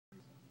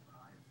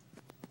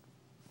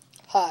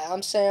Hi,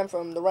 I'm Sam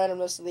from the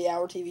Randomness of the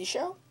Hour TV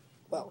show.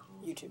 Well,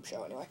 YouTube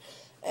show anyway.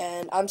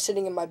 And I'm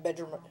sitting in my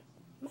bedroom.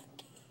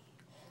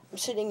 I'm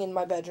sitting in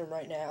my bedroom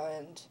right now,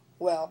 and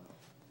well,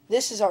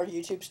 this is our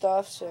YouTube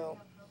stuff, so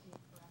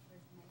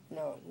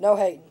no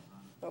hating,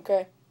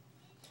 okay?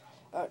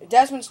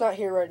 Desmond's not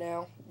here right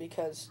now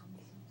because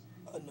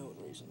unknown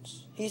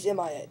reasons. He's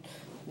MIA.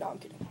 No, I'm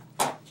kidding.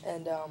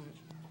 And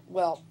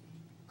well,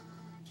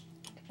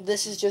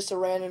 this is just a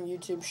random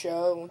YouTube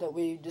show that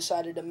we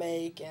decided to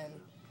make, and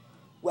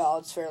well,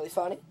 it's fairly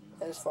funny,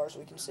 as far as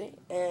we can see.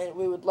 And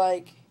we would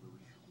like,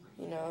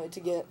 it to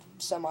get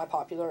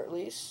semi-popular at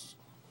least.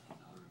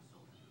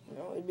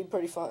 It'd be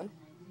pretty fun.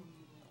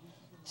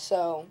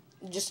 So,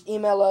 just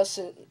email us,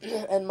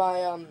 and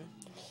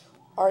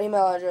our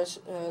email address,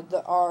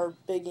 our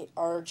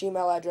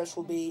Gmail address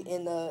will be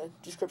in the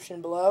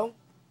description below.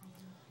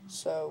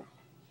 So,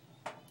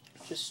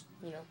 just,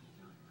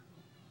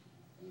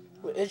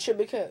 it should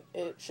be good.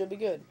 It should be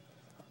good.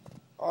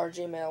 Our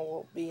Gmail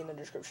will be in the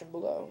description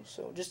below.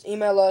 So just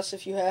email us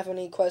if you have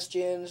any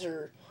questions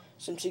or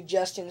some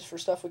suggestions for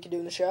stuff we could do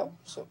in the show.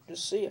 So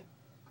just see you.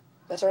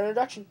 That's our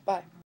introduction. Bye.